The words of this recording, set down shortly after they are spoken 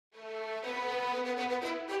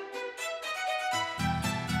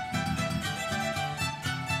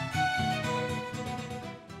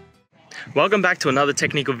Welcome back to another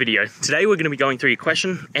technical video. Today we're going to be going through your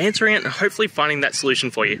question, answering it, and hopefully finding that solution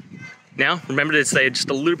for you. Now, remember to stay just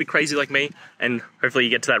a little bit crazy like me, and hopefully you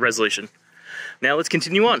get to that resolution. Now let's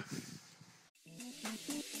continue on.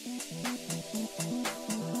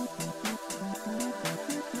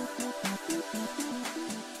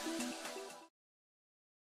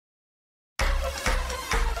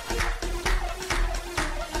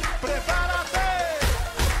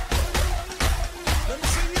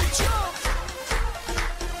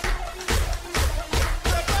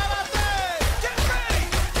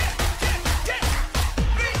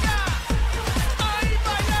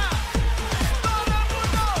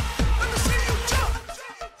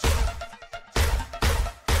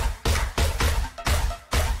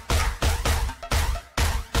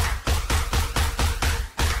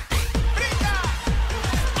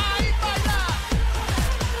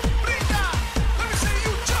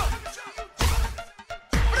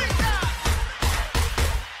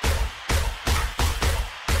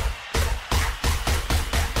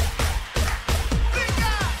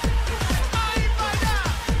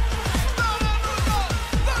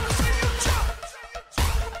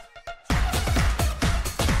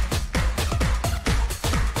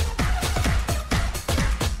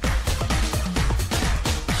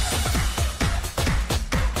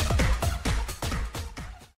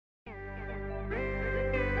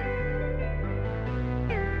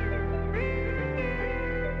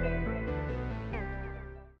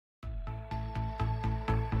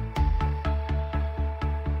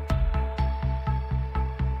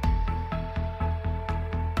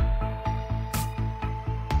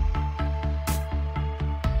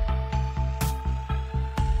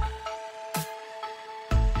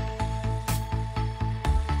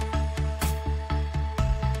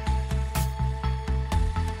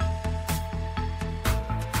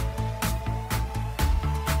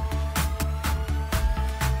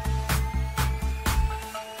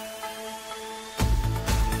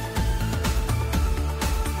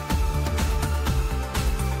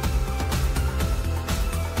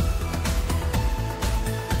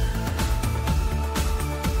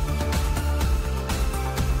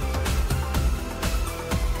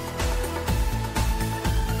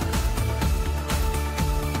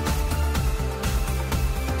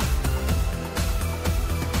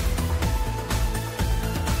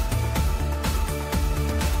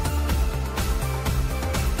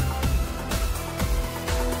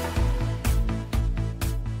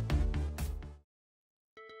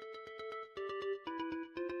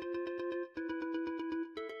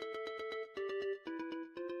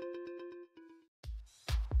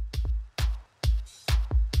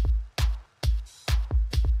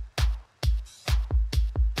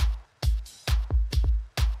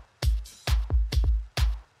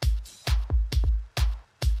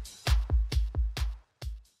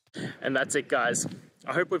 And that's it, guys.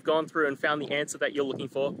 I hope we've gone through and found the answer that you're looking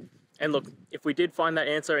for. And look, if we did find that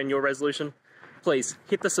answer in your resolution, please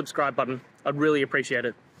hit the subscribe button. I'd really appreciate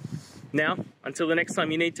it. Now, until the next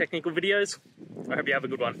time you need technical videos, I hope you have a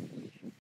good one.